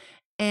tea.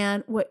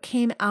 And what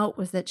came out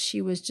was that she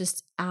was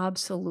just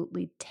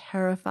absolutely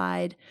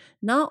terrified,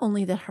 not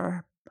only that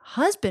her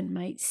husband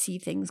might see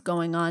things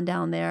going on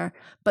down there,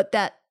 but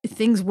that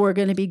things were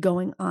going to be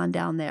going on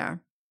down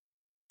there.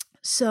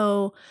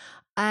 So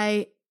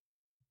I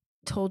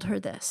told her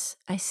this.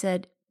 I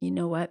said, you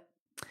know what?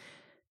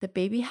 The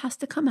baby has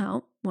to come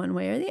out one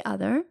way or the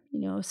other.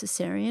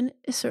 Cesarean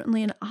is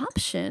certainly an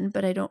option,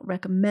 but I don't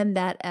recommend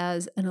that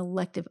as an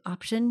elective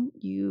option.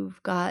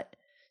 You've got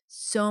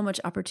so much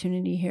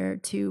opportunity here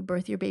to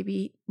birth your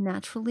baby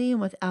naturally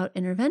and without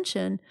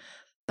intervention.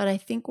 But I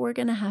think we're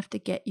going to have to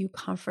get you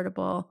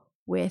comfortable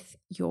with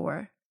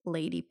your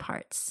lady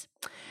parts.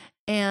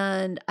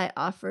 And I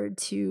offered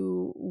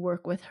to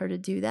work with her to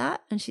do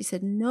that. And she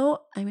said, no,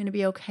 I'm going to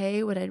be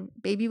okay.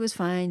 Baby was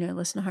fine. I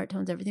listened to heart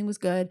tones. Everything was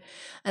good.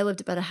 I lived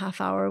about a half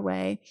hour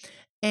away.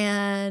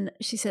 And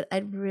she said,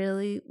 I'd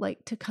really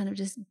like to kind of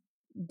just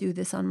do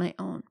this on my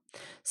own.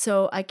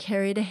 So I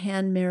carried a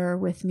hand mirror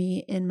with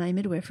me in my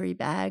midwifery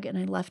bag, and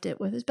I left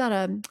it with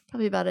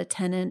probably about a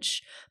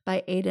 10-inch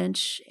by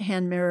 8-inch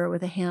hand mirror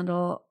with a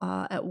handle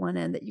at one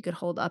end that you could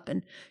hold up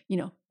and,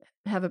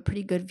 have a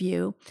pretty good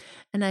view.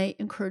 And I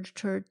encouraged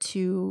her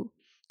to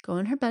go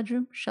in her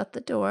bedroom, shut the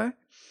door,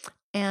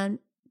 and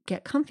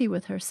get comfy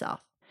with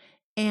herself.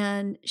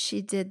 And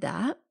she did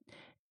that.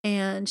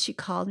 And she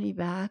called me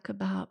back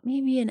about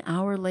maybe an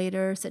hour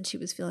later, said she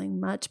was feeling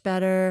much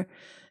better.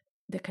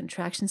 The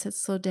contractions had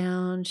slowed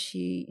down.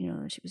 She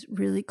was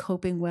really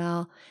coping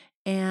well,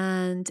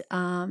 and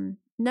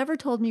never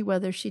told me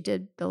whether she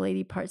did the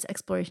lady parts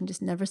exploration,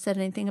 just never said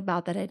anything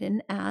about that. I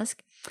didn't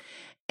ask.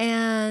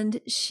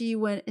 And she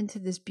went into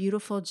this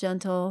beautiful,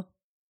 gentle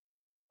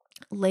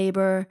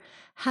labor,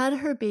 had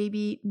her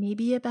baby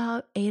maybe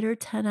about 8 or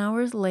 10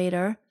 hours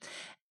later,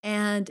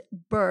 and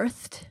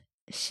birthed.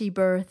 She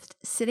birthed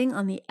sitting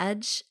on the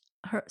edge.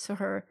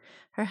 Her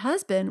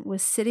husband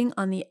was sitting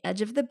on the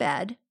edge of the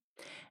bed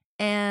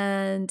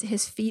and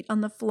his feet on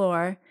the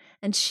floor.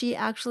 And she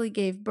actually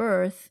gave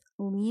birth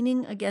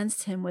leaning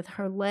against him with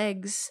her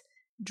legs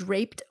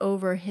draped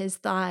over his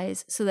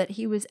thighs so that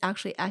he was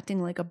actually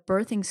acting like a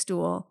birthing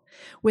stool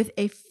with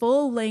a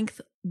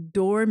full-length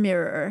door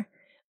mirror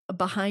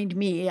behind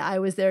me. I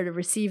was there to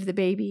receive the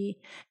baby.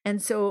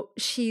 And so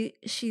she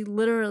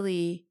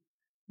literally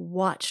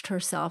watched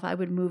herself. I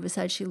would move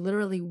aside. She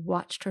literally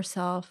watched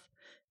herself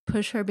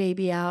push her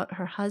baby out.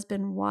 Her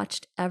husband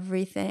watched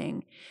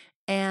everything.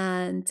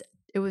 And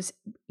it was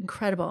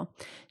incredible.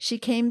 She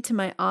came to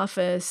my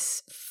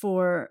office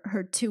for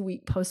her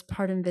 2-week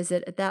postpartum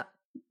visit. At that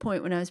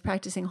point, when I was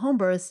practicing home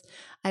births,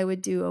 I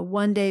would do a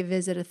 1-day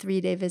visit, a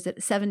 3-day visit,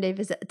 a 7-day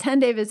visit, a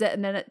 10-day visit,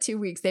 and then at 2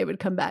 weeks, they would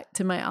come back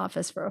to my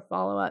office for a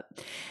follow-up.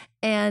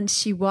 And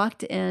she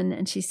walked in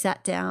and she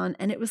sat down,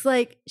 and it was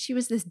like she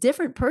was this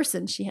different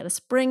person. She had a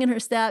spring in her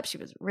step. She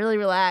was really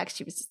relaxed.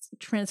 She was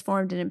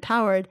transformed and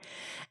empowered.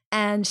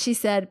 And she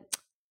said,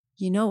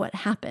 you know what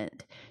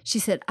happened? She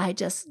said, I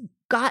just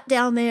got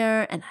down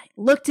there and I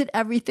looked at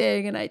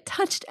everything and I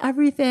touched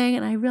everything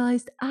and I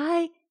realized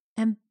I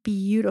am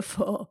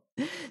beautiful.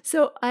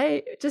 So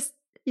I just,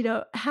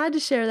 had to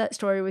share that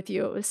story with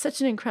you. It was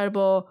such an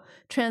incredible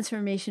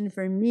transformation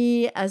for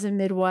me as a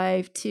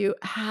midwife to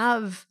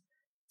have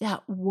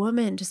that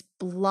woman just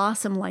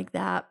blossom like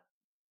that.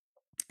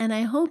 And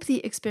I hope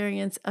the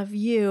experience of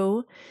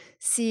you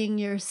seeing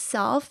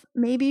yourself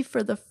maybe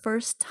for the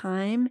first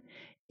time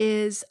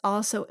is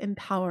also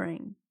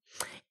empowering.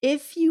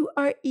 If you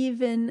are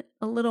even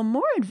a little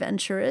more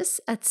adventurous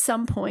at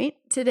some point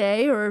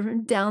today or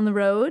down the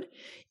road,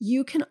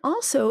 you can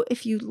also,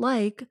 if you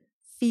like,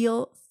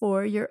 feel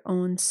for your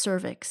own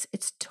cervix.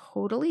 It's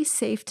totally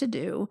safe to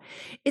do.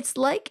 It's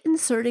like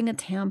inserting a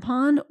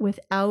tampon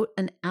without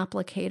an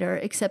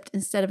applicator, except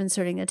instead of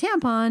inserting a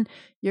tampon,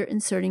 you're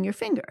inserting your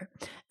finger.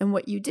 And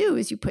what you do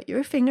is you put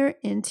your finger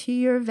into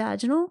your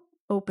vaginal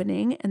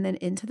opening and then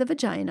into the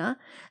vagina,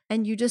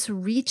 and you just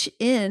reach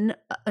in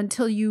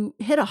until you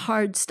hit a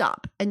hard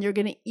stop. And you're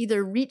going to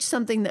either reach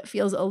something that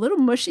feels a little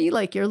mushy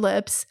like your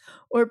lips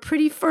or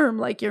pretty firm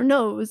like your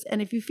nose.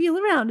 And if you feel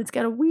around, it's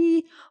got a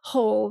wee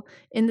hole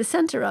in the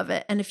center of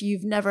it. And if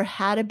you've never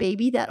had a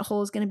baby, that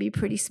hole is going to be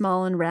pretty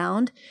small and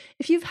round.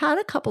 If you've had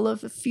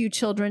a few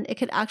children, it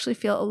could actually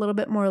feel a little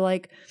bit more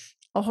like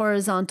a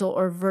horizontal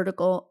or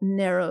vertical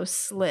narrow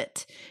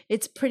slit.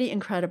 It's pretty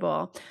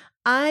incredible.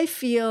 I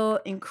feel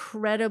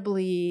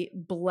incredibly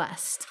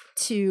blessed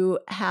to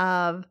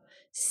have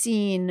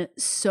seen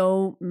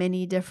so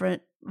many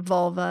different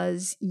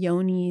vulvas,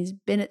 yonis,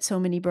 been at so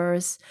many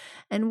births,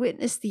 and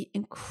witnessed the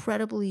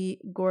incredibly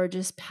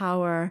gorgeous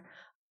power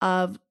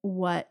of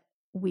what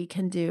we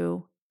can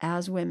do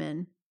as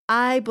women.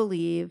 I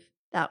believe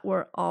that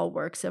we're all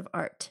works of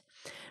art.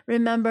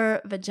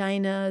 Remember,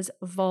 vaginas,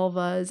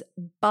 vulvas,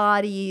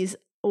 bodies,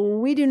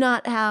 we do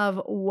not have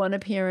one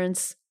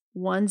appearance,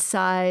 one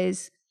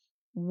size,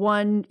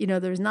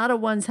 there's not a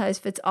one size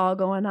fits all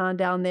going on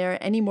down there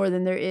any more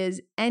than there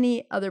is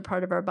any other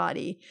part of our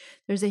body.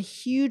 There's a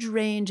huge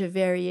range of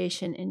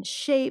variation in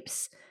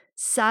shapes,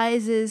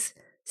 sizes,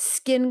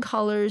 skin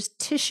colors,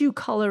 tissue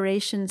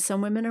coloration.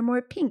 Some women are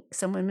more pink.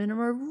 Some women are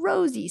more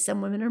rosy.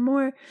 Some women are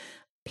more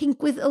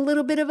pink with a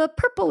little bit of a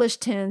purplish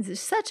tinge.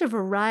 There's such a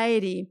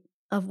variety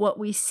of what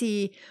we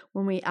see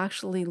when we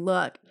actually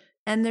look.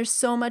 And there's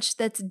so much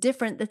that's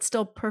different that's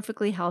still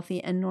perfectly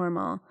healthy and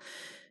normal.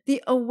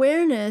 The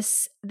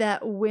awareness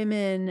that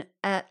women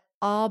at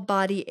all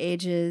body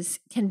ages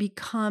can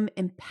become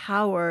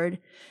empowered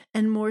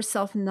and more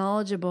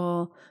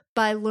self-knowledgeable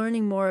by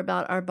learning more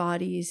about our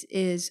bodies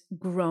is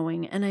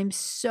growing. And I'm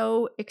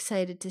so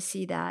excited to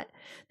see that.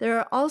 There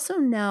are also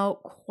now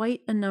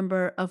quite a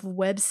number of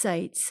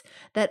websites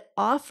that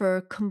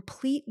offer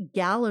complete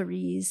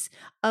galleries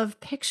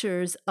of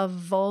pictures of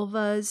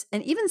vulvas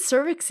and even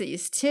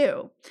cervixes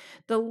too.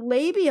 The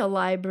Labia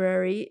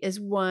Library is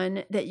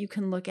one that you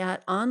can look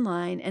at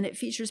online, and it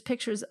features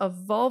pictures of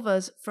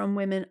vulvas from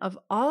women of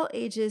all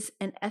ages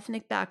and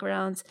ethnic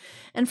backgrounds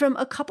and from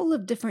a couple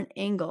of different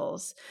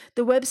angles.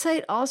 The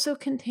website also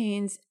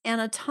contains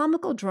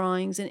anatomical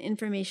drawings and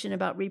information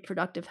about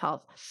reproductive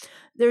health.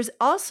 There's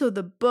also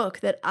the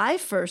book that I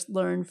first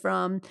learned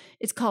from.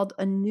 It's called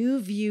A New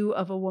View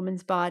of a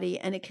Woman's Body,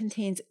 and it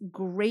contains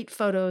great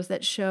photos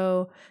that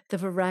show the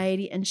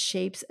variety and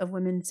shapes of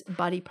women's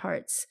body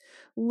parts.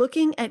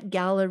 Looking at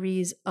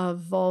galleries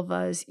of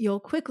vulvas, you'll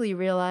quickly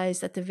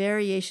realize that the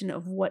variation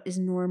of what is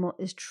normal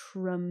is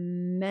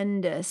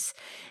tremendous.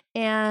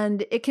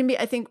 And it can be,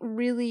 I think,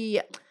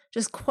 really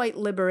just quite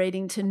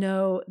liberating to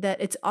know that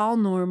it's all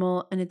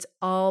normal and it's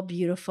all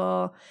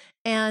beautiful.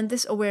 And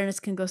this awareness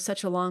can go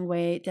such a long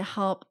way to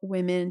help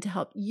women, to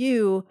help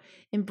you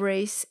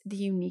embrace the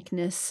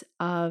uniqueness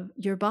of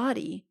your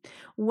body.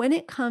 When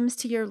it comes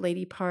to your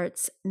lady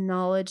parts,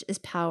 knowledge is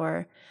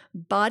power.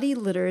 Body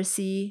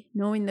literacy,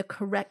 knowing the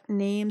correct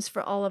names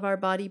for all of our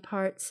body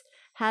parts,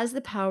 has the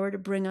power to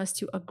bring us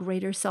to a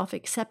greater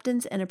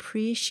self-acceptance and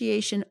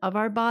appreciation of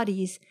our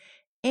bodies.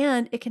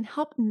 And it can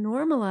help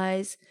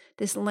normalize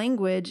this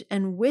language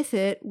and with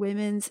it,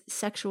 women's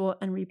sexual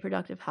and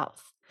reproductive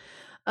health.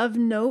 Of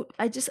note,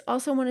 I just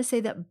also want to say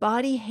that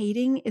body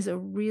hating is a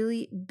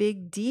really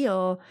big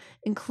deal,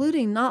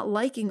 including not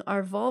liking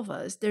our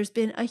vulvas. There's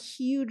been a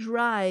huge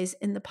rise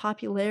in the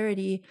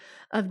popularity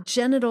of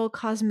genital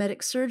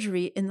cosmetic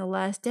surgery in the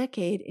last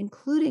decade,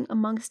 including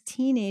amongst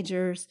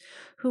teenagers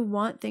who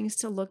want things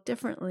to look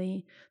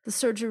differently. The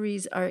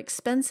surgeries are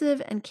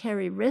expensive and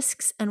carry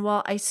risks, and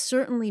while I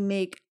certainly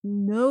make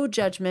no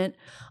judgment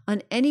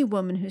on any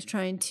woman who's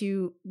trying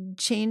to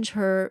change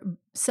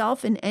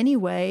herself in any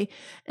way,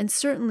 and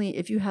certainly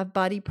if you have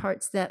body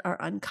parts that are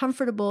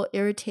uncomfortable,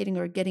 irritating,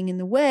 or getting in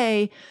the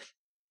way,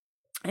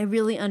 I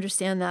really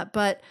understand that.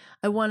 But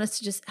I want us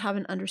to just have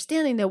an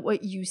understanding that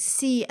what you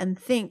see and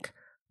think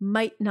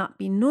might not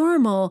be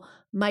normal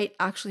might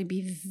actually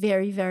be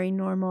very, very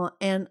normal.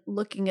 And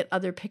looking at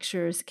other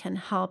pictures can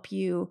help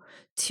you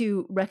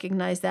to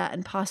recognize that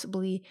and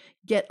possibly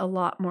get a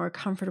lot more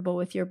comfortable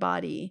with your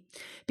body.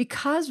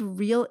 Because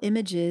real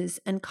images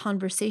and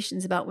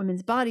conversations about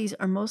women's bodies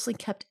are mostly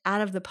kept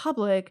out of the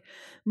public,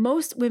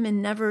 most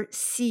women never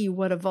see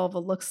what a vulva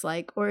looks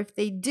like, or if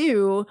they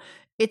do,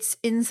 it's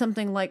in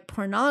something like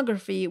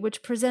pornography,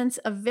 which presents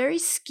a very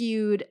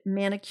skewed,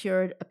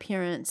 manicured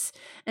appearance.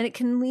 And it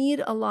can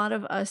lead a lot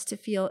of us to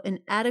feel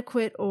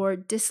inadequate or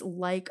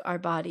dislike our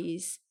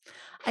bodies.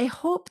 I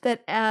hope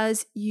that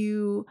as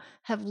you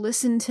have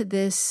listened to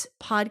this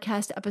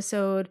podcast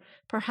episode,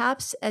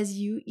 perhaps as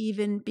you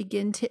even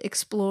begin to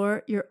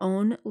explore your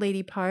own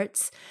lady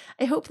parts,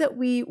 I hope that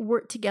we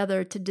work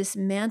together to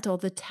dismantle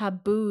the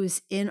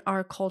taboos in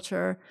our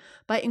culture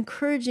by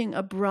encouraging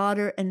a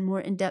broader and more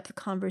in-depth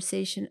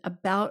conversation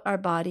about our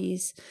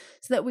bodies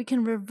so that we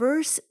can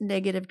reverse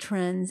negative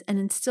trends and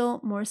instill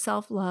more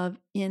self-love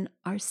in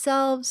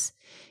ourselves,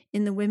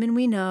 in the women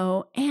we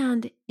know,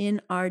 and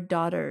in our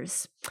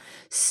daughters.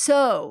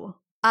 So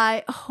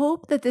I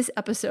hope that this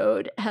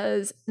episode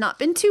has not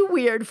been too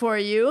weird for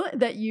you,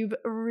 that you've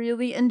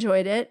really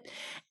enjoyed it.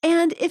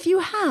 And if you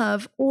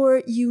have,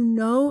 or you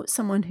know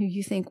someone who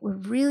you think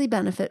would really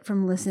benefit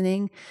from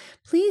listening,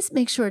 please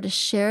make sure to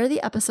share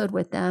the episode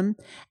with them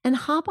and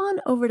hop on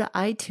over to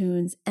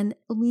iTunes and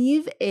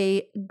leave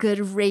a good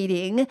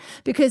rating,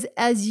 because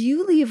as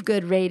you leave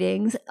good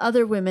ratings,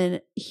 other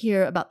women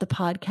hear about the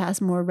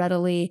podcast more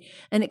readily,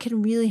 and it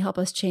can really help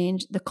us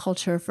change the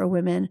culture for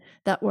women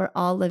that we're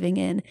all living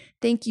in.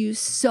 Thank you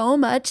so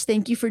much.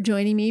 Thank you for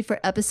joining me for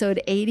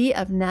episode 80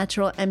 of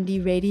Natural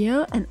MD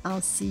Radio, and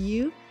I'll see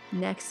you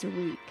next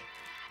week.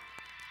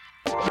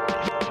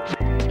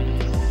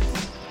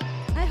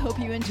 I hope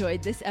you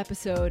enjoyed this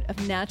episode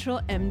of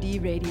Natural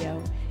MD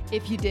Radio.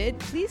 If you did,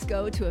 please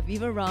go to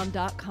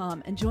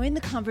avivaram.com and join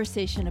the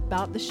conversation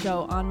about the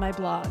show on my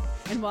blog.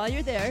 And while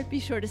you're there,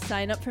 be sure to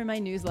sign up for my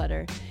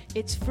newsletter.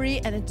 It's free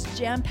and it's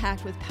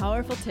jam-packed with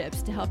powerful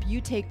tips to help you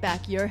take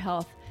back your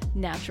health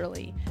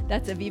naturally.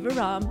 That's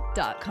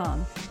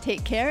avivaram.com.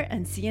 Take care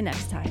and see you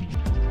next time.